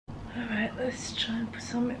Let's try and put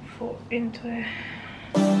some thought into it.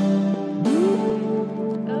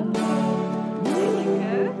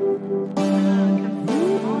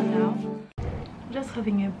 Just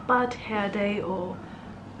having a bad hair day, or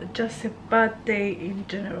just a bad day in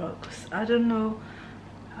general, because I don't know,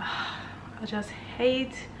 I just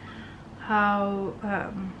hate how I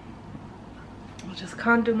just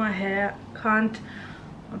can't do my hair, I'm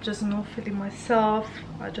just not feeling myself.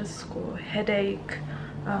 I just got a headache.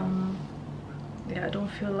 Yeah, I don't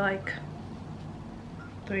feel like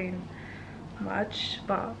doing much,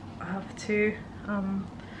 but I have to.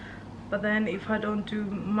 But then if I don't do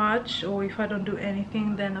much, or if I don't do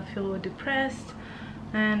anything, then I feel depressed.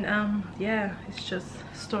 And yeah, it's just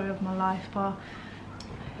story of my life. But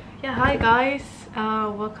yeah, hi guys,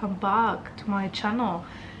 welcome back to my channel.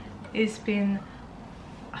 It's been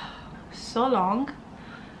so long.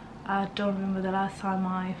 I don't remember the last time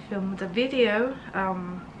I filmed a video.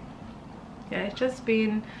 Yeah, it's just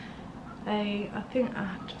been I think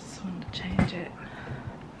I just want to change it.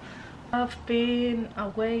 I've been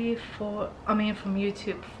away from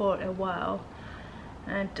YouTube for a while,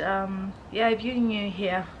 and yeah, if you're new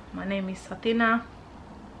here, my name is Athena,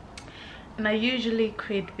 and I usually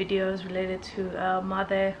create videos related to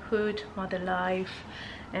motherhood, mother life,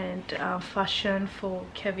 and fashion for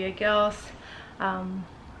career girls.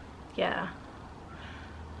 Yeah,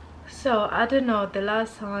 so I don't know, the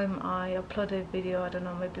last time I uploaded a video, I don't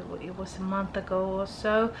know, maybe it was a month ago or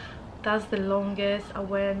so. That's the longest I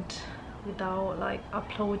went without like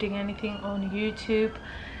uploading anything on YouTube.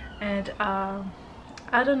 And I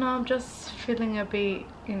don't know, I'm just feeling a bit,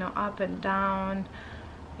 you know, up and down.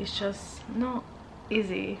 It's just not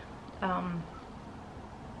easy.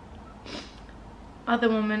 At the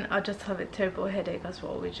moment I just have a terrible headache as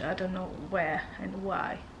well, which I don't know where and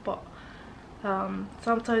why, but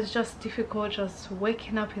sometimes it's just difficult just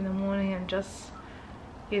waking up in the morning and just,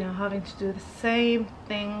 you know, having to do the same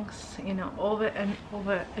things, you know, over and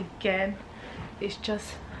over again. It's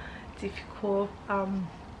just difficult. I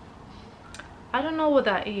don't know what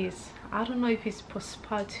that is. I don't know if it's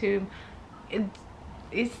postpartum. I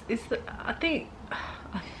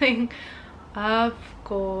think I've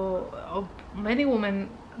got many women,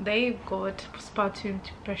 they've got postpartum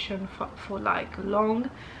depression for like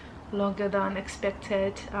longer than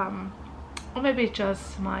expected. Or maybe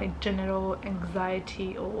just my general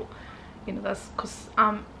anxiety, or you know, that's because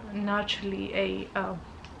I'm naturally an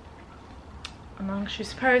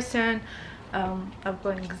anxious person. I've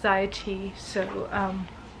got anxiety, so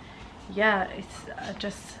yeah, I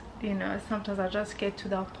just, you know, sometimes I just get to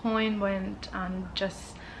that point when I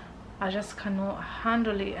just cannot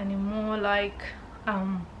handle it anymore. Like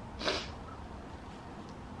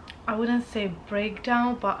I wouldn't say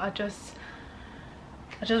breakdown, but I just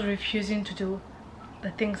refusing to do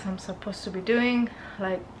the things I'm supposed to be doing.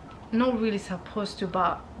 Like, not really supposed to,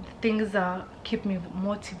 but the things that keep me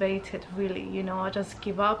motivated, really, you know, I just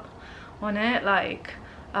give up on it. Like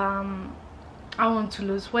I want to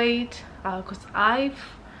lose weight, because I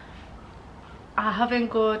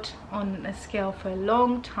haven't got on a scale for a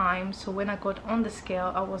long time. So when I got on the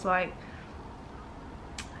scale, I was like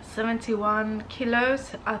 71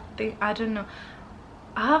 kilos, I think. I don't know,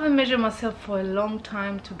 I haven't measured myself for a long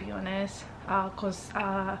time, to be honest, because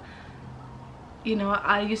you know,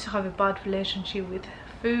 I used to have a bad relationship with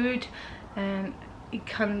food, and it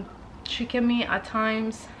can trigger me at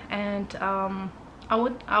times. And I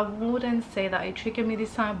wouldn't say that it triggered me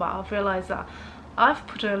this time, but I've realized that I've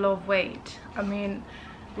put on a lot of weight. I mean,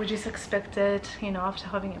 which is expected, you know, after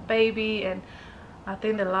having a baby. And I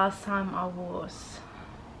think the last time I was,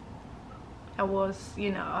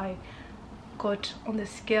 you know, I got on the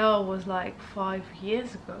scale was like 5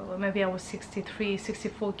 years ago, or maybe I was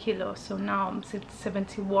 64 kilos. So now I'm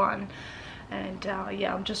 71. And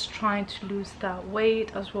yeah, I'm just trying to lose that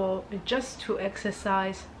weight as well, just to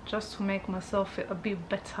exercise, just to make myself feel a bit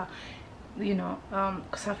better, you know,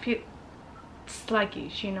 because I feel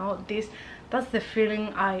sluggish, you know. That's the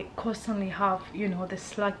feeling I constantly have, you know, the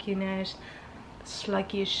sluggishness,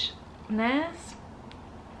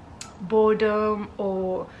 boredom,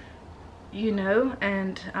 or you know.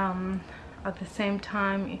 And at the same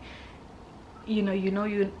time,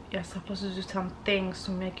 you're supposed to do some things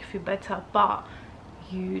to make you feel better, but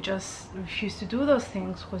you just refuse to do those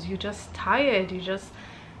things because you're just tired, you're just,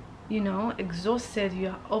 you know, exhausted,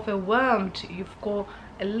 you're overwhelmed. You've got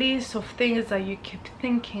a list of things that you keep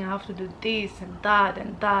thinking, I have to do this and that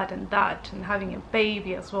and that and that. And having a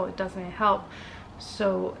baby as well, it doesn't help.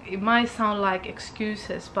 So it might sound like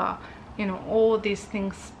excuses, but you know, all these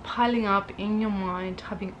things piling up in your mind,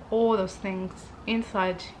 having all those things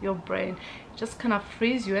inside your brain, just kind of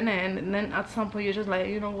freeze you, innit? And then at some point you're just like,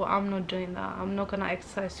 you know what, I'm not doing that, I'm not gonna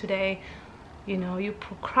exercise today. You know, you're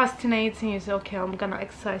procrastinating. You say, okay, I'm gonna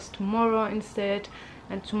exercise tomorrow instead,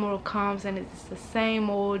 and tomorrow comes and it's the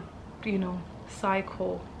same old, you know,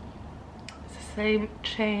 cycle. It's the same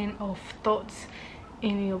chain of thoughts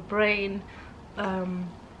in your brain. And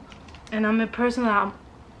I'm a person that I'm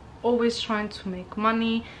always trying to make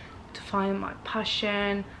money, to find my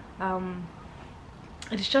passion.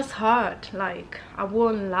 It's just hard, like, I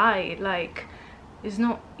won't lie, like, it's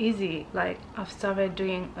not easy. Like, I've started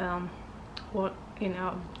doing what, you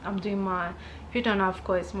know, I'm doing my, if you don't know, I've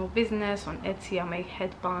got a small business on Etsy. I make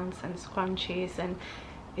headbands and scrunchies, and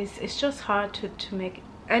it's just hard to make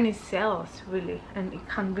any sales, really, and it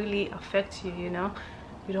can really affect you, you know.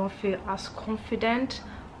 You don't feel as confident,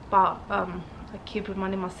 but I keep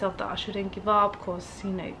reminding myself that I shouldn't give up, because, you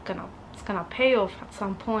know, it's gonna pay off at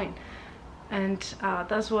some point. And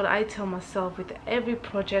that's what I tell myself with every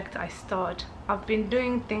project I start. I've been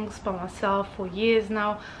doing things by myself for years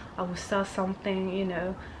now. I will start something, you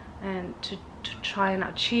know, and to try and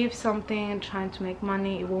achieve something, trying to make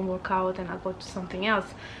money. It won't work out, and I go to something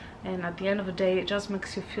else. And at the end of the day, it just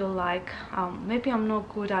makes you feel like maybe I'm not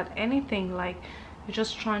good at anything. Like, you're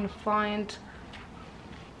just trying to find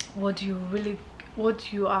what you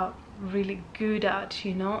are really good at,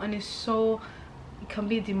 you know. And it can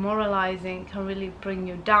be demoralizing, can really bring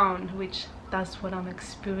you down, which that's what I'm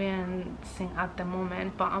experiencing at the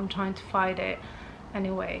moment, but I'm trying to fight it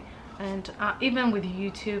anyway. And even with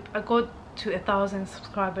YouTube, I got to 1,000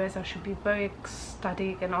 subscribers. I should be very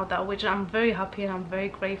ecstatic and all that, which I'm very happy and I'm very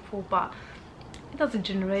grateful, but it doesn't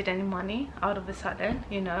generate any money out of a sudden,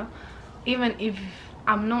 you know. Even if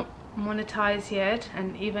I'm not monetized yet,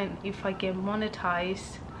 and even if I get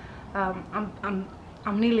monetized,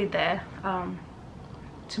 I'm nearly there.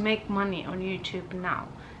 To make money on YouTube now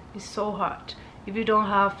is so hard. If you don't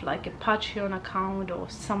have like a Patreon account or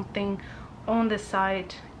something on the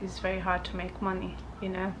side, it's very hard to make money, you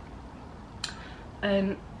know.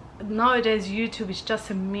 And nowadays YouTube is just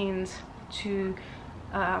a means to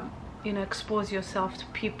you know, expose yourself to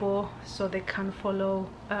people so they can follow,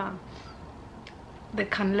 they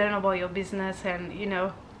can learn about your business, and, you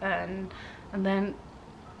know, and then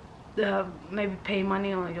maybe pay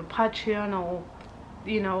money on your Patreon, or,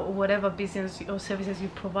 you know, whatever business or services you're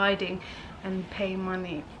providing, and pay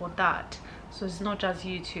money for that. So it's not just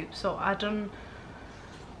YouTube. So I don't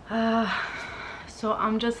so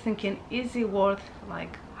I'm just thinking, is it worth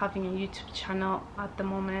like having a YouTube channel at the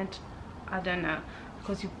moment? I don't know,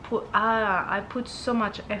 because I put so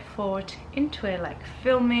much effort into it, like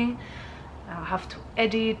filming. I have to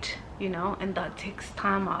edit, you know, and that takes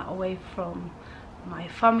time away from my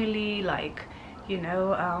family. Like, you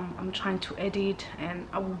know, I'm trying to edit, and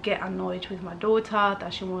I will get annoyed with my daughter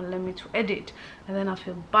that she won't let me to edit, and then I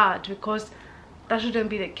feel bad, because that shouldn't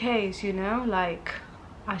be the case, you know. Like,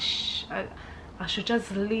 I should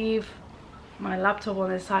just leave my laptop on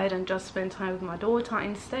the side and just spend time with my daughter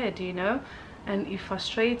instead, you know. And it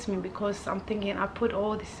frustrates me, because I'm thinking, I put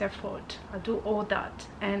all this effort, I do all that,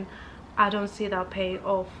 and I don't see that pay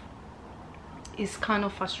off. It's kind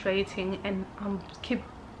of frustrating, and I'm keep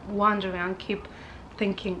wondering and keep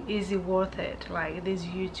thinking, is it worth it? Like, this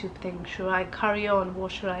YouTube thing, should I carry on?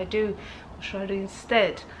 What should I do? What should I do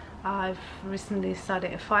instead? I've recently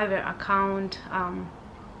started a Fiverr account.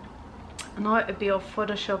 I know a bit of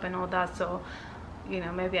Photoshop and all that, so, you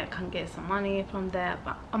know, maybe I can get some money from there.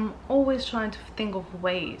 But I'm always trying to think of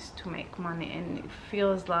ways to make money, and it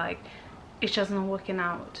feels like it's just not working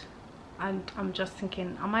out. And I'm just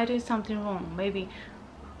thinking, am I doing something wrong? Maybe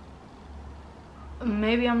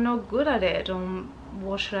I'm not good at it, or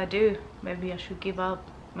what should I do? Maybe I should give up,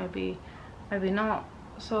 maybe not.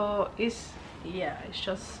 So it's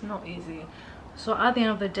just not easy. So at the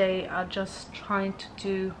end of the day, I'm just trying to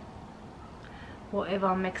do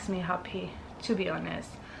whatever makes me happy, to be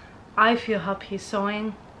honest. I feel happy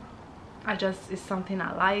sewing. It's something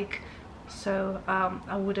I like, so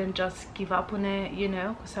I wouldn't just give up on it, you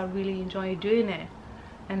know, because I really enjoy doing it.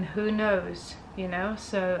 And who knows, you know.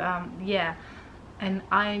 So yeah, and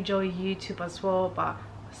I enjoy YouTube as well, but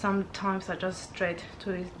sometimes I just dread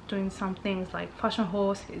doing some things. Like fashion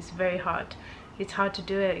hauls is very hard. It's hard to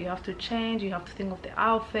do it. You have to change, you have to think of the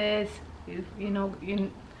outfits, you know,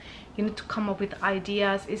 you need to come up with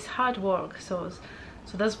ideas. It's hard work. So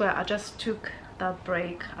that's why I just took that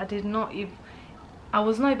break. I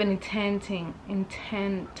was not even intending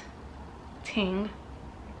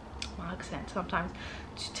my accent sometimes,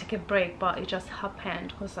 to take a break, but it just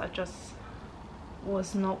happened because I just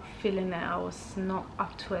was not feeling it. I was not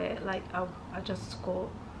up to it. Like I just got,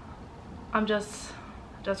 just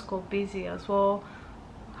got busy as well,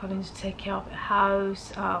 having to take care of the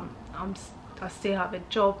house. I still have a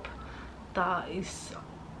job that is,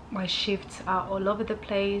 my shifts are all over the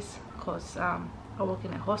place, because I work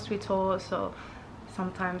in a hospital, so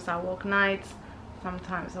sometimes I work nights,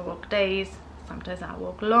 sometimes I work days, sometimes I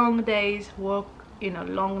work long days, work, you know,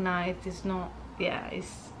 long nights. It's not, yeah,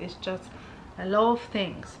 it's just a lot of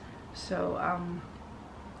things. So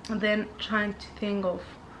and then trying to think of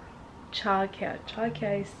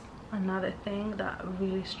childcare is another thing that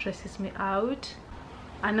really stresses me out.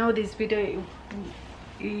 I know this video,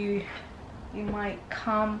 you might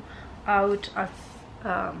come out as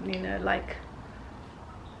you know, like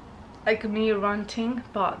me ranting,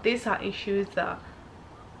 but these are issues that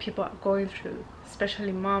people are going through,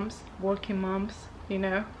 especially moms, working moms, you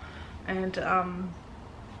know. And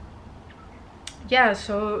yeah,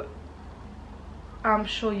 so I'm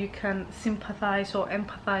sure you can sympathize or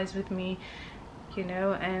empathize with me, you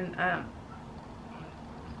know. And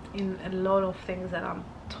in a lot of things that I'm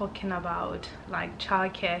talking about, like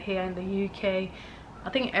childcare here in the UK, I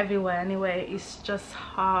think everywhere anyway, it's just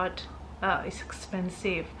hard. It's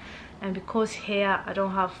expensive. And because here I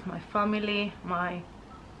don't have my family, my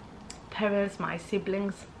parents, my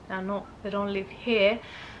siblings, they don't live here,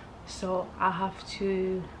 so I have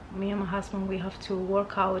to, me and my husband, we have to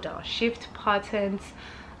work out our shift patterns,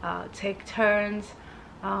 take turns.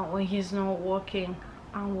 When he's not working,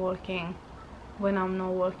 I'm working. When I'm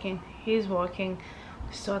not working, he's working.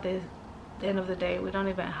 So at the end of the day, we don't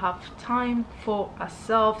even have time for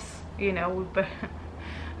ourselves, you know.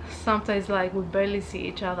 Sometimes, like, we barely see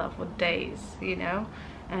each other for days, you know.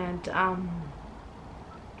 And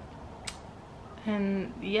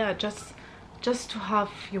yeah, just to have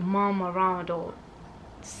your mom around or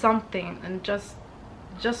something, and just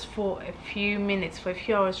for a few minutes, for a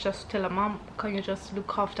few hours, just tell her, mom, can you just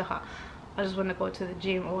look after her? I just want to go to the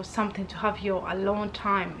gym or something, to have your alone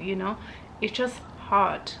time, you know. It's just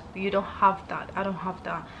hard. You don't have that. I don't have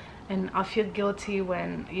that. And I feel guilty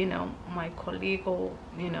when, you know, my colleague or,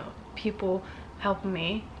 you know, people help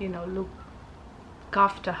me, you know, look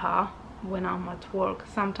after her when I'm at work.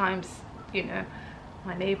 Sometimes, you know,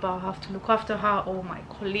 my neighbor have to look after her, or my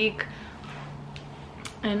colleague,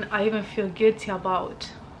 and I even feel guilty about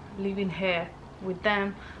leaving here with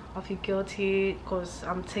them. I feel guilty because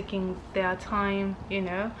I'm taking their time, you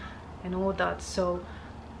know, and all that. So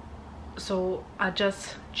I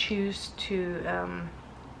just choose to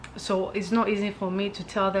so it's not easy for me to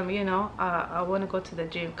tell them, you know, I want to go to the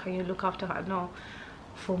gym, can you look after her? No,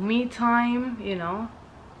 for me time, you know,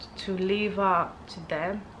 to leave her to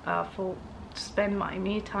them, to spend my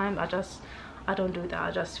me time, I don't do that.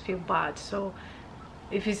 I just feel bad. So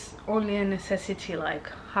if it's only a necessity,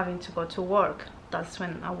 like having to go to work, that's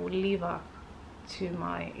when I will leave her to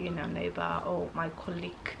my, you know, neighbor or my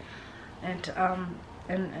colleague. And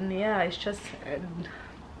yeah, it's just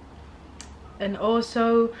and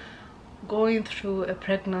also going through a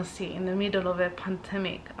pregnancy in the middle of a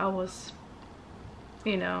pandemic. I was,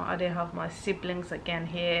 you know, I didn't have my siblings again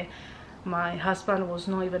here. My husband was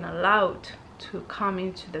not even allowed to come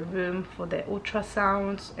into the room for the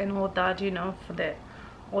ultrasounds and all that, you know, for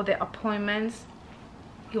all the appointments.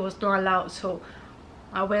 He was not allowed. So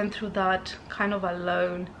I went through that kind of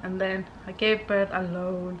alone, and then I gave birth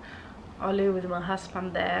alone, only with my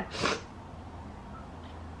husband there.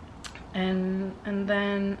 And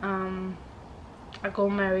then I got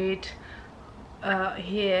married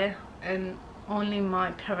here, and only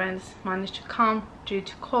my parents managed to come due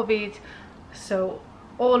to COVID. So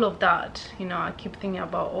all of that, you know, I keep thinking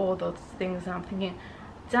about all those things, and I'm thinking,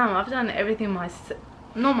 damn, I've done everything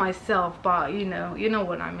not myself, but you know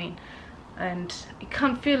what I mean. And it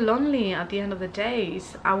can feel lonely at the end of the day.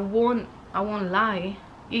 I won't lie,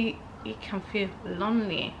 it can feel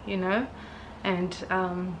lonely, you know. And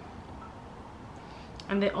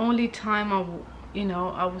the only time I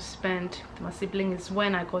will spend with my siblings is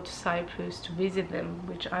when I go to Cyprus to visit them,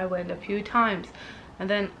 which I went a few times. And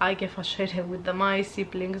then I get frustrated with my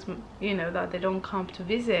siblings, you know, that they don't come to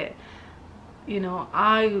visit. You know,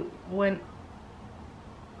 I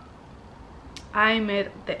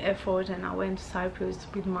made the effort and I went to Cyprus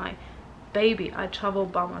with my baby. I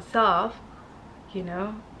traveled by myself, you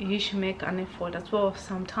know. You should make an effort as well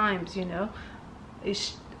sometimes, you know.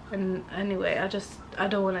 And anyway, I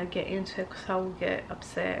don't want to get into it because I will get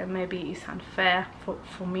upset, and maybe it's unfair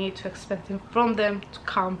for me to expect from them to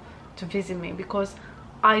come to visit me, because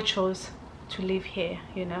I chose to live here,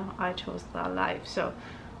 you know. I chose that life, so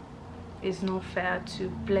it's not fair to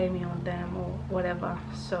blame me on them or whatever.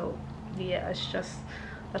 So yeah, that's just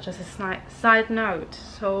a side note.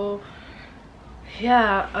 So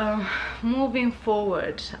yeah, moving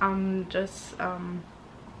forward, I'm just gonna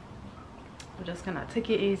take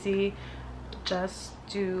it easy, just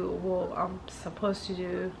do what I'm supposed to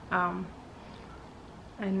do,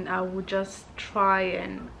 and I will just try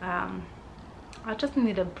and I just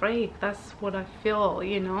need a break. That's what I feel,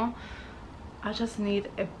 you know. I just need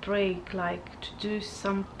a break, like to do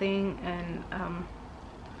something, and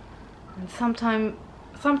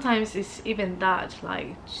sometimes it's even that,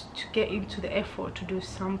 like to get into the effort to do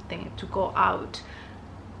something, to go out,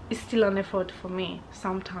 it's still an effort for me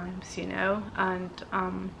sometimes, you know. And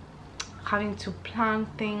having to plan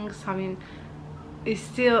things, it's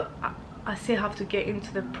still, I still have to get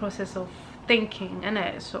into the process of thinking,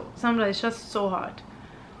 and so sometimes it's just so hard.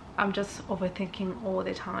 I'm just overthinking all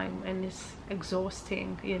the time, and it's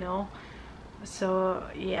exhausting, you know. So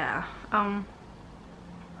yeah,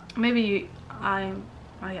 maybe I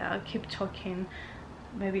keep talking,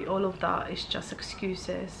 maybe all of that is just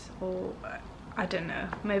excuses, or I don't know,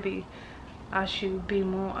 maybe I should be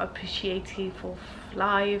more appreciative of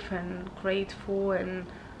life and grateful, and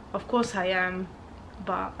of course I am,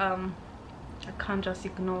 but I can't just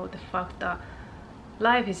ignore the fact that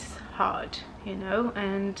life is hard, you know.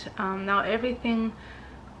 And now everything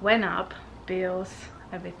went up, bills,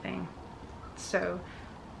 everything, so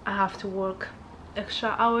I have to work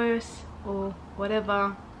extra hours or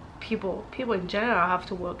whatever. People in general have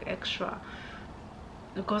to work extra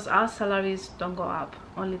because our salaries don't go up,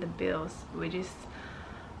 only the bills, which is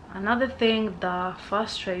another thing that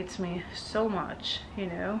frustrates me so much, you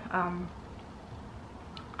know.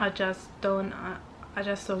 I just don't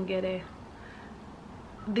get it.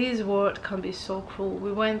 This world can be so cruel.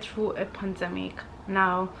 We went through a pandemic,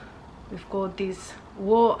 now we've got this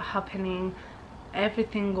war happening,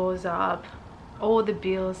 everything goes up, all the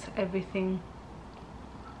bills, everything,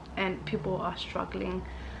 and people are struggling,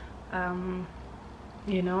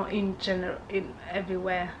 you know, in general, in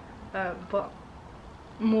everywhere, but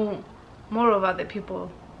more over the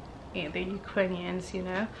people, in the Ukrainians, you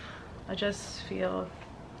know. I just feel,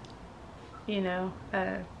 you know,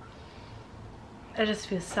 I just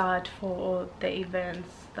feel sad for all the events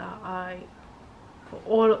that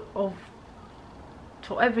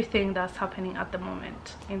for everything that's happening at the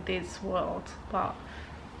moment in this world. But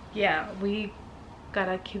yeah, we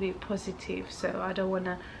gotta keep it positive, so I don't want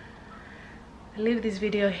to leave this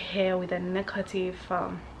video here with a negative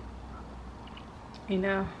you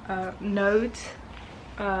know, note.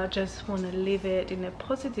 Just want to leave it in a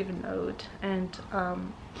positive note, and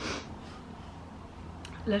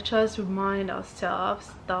let's just remind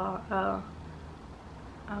ourselves that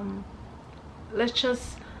let's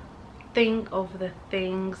just think of the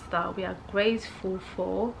things that we are grateful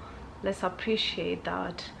for. Let's appreciate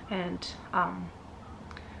that, and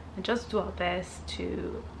just do our best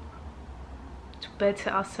to better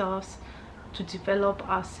ourselves, to develop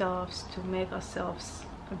ourselves, to make ourselves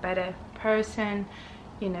a better person,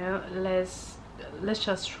 you know. Let's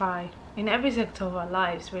just try in every sector of our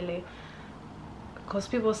lives, really, because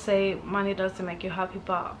people say money doesn't make you happy,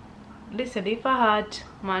 but listen, if I had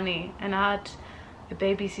money and I had a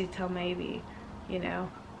babysitter, maybe, you know,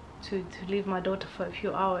 to leave my daughter for a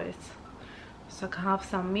few hours so I can have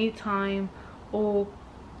some me time, or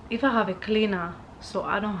if I have a cleaner so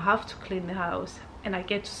I don't have to clean the house and I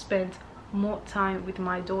get to spend more time with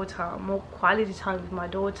my daughter, more quality time with my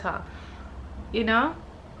daughter, you know,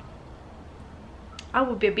 I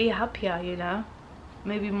would be a bit happier, you know.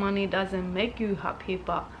 Maybe money doesn't make you happy,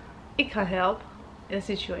 but it can help in a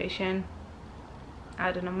situation.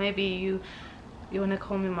 I don't know, maybe you want to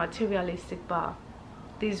call me materialistic, but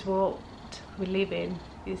this world we live in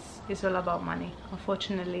is all about money.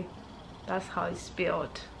 Unfortunately, that's how it's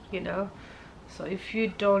built, you know. So if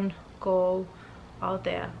you don't go out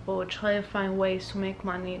there or try and find ways to make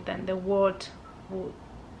money, then the world will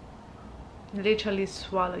literally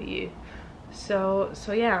swallow you. So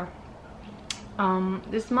yeah,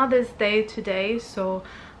 this Mother's Day today, so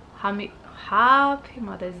happy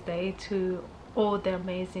Mother's Day to all the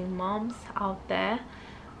amazing moms out there.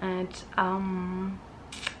 And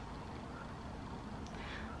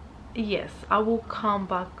yes, I will come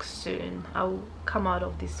back soon. I will come out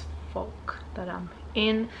of this fog that I'm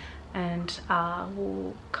in, and I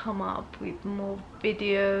will come up with more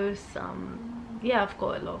videos. Yeah, I've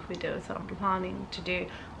got a lot of videos I'm planning to do.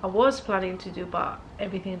 I was planning to do, but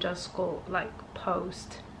everything just go like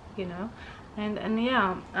post, you know. And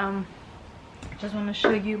yeah, just want to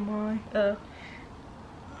show you my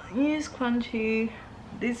new scrunchie.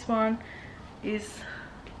 This one is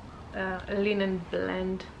a linen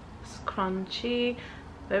blend scrunchie.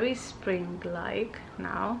 very spring-like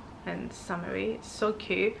now and summery. It's so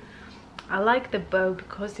cute. I like the bow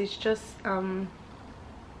because it's just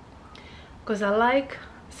because I like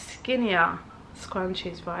skinnier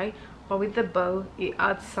scrunchies, right? But with the bow it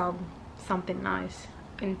adds something nice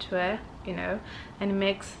into it, you know, and it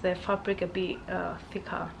makes the fabric a bit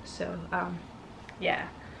thicker. So yeah.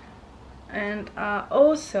 And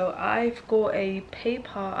also I've got a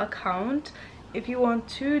PayPal account if you want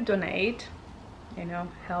to donate, you know,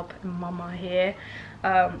 help mama here.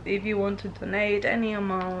 If you want to donate any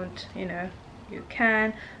amount, you know, you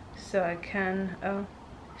can, so I can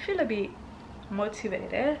feel a bit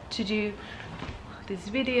motivated to do these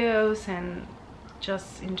videos and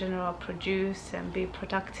just in general produce and be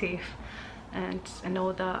productive and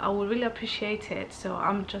all that. I would really appreciate it. So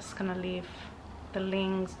I'm just gonna leave the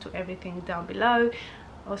links to everything down below.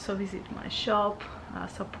 Also visit my shop,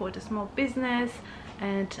 support a small business,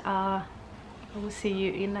 and I will see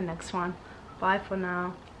you in the next one. Bye for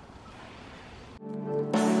now.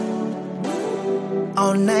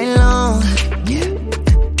 All night long, yeah,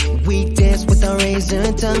 we dance with our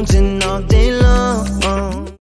razor tongues and all day long.